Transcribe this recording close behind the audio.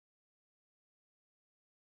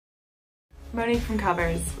Monique from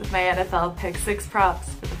Covers with my NFL Pick 6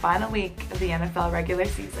 props for the final week of the NFL regular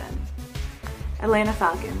season. Atlanta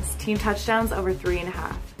Falcons, team touchdowns over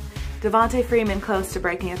 3.5. Devontae Freeman close to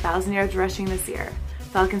breaking 1,000 yards rushing this year.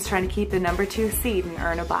 Falcons trying to keep the number 2 seed and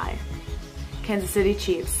earn a bye. Kansas City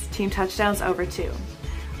Chiefs, team touchdowns over 2.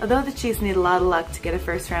 Although the Chiefs need a lot of luck to get a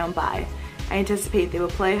first round bye, I anticipate they will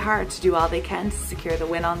play hard to do all they can to secure the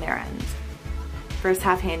win on their end. First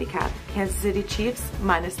half handicap, Kansas City Chiefs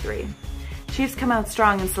 -3. Chiefs come out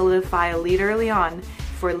strong and solidify a lead early on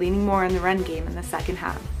before leaning more on the run game in the second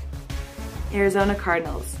half. Arizona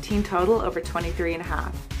Cardinals, team total over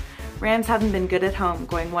 23.5. Rams haven't been good at home,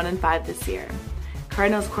 going 1-5 this year.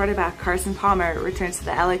 Cardinals quarterback Carson Palmer returns to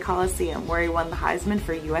the LA Coliseum where he won the Heisman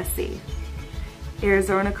for USC.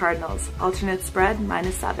 Arizona Cardinals, alternate spread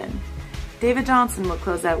 -7. David Johnson will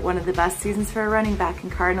close out one of the best seasons for a running back in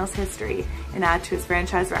Cardinals history and add to his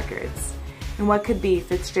franchise records. In what could be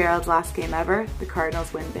Fitzgerald's last game ever, the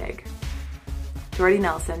Cardinals win big. Jordy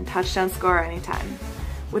Nelson, touchdown scorer anytime.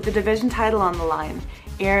 With the division title on the line,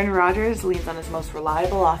 Aaron Rodgers leans on his most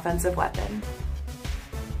reliable offensive weapon.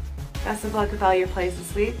 Best of luck with all your plays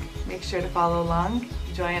this week. Make sure to follow along,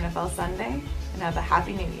 enjoy NFL Sunday, and have a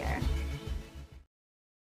happy new year.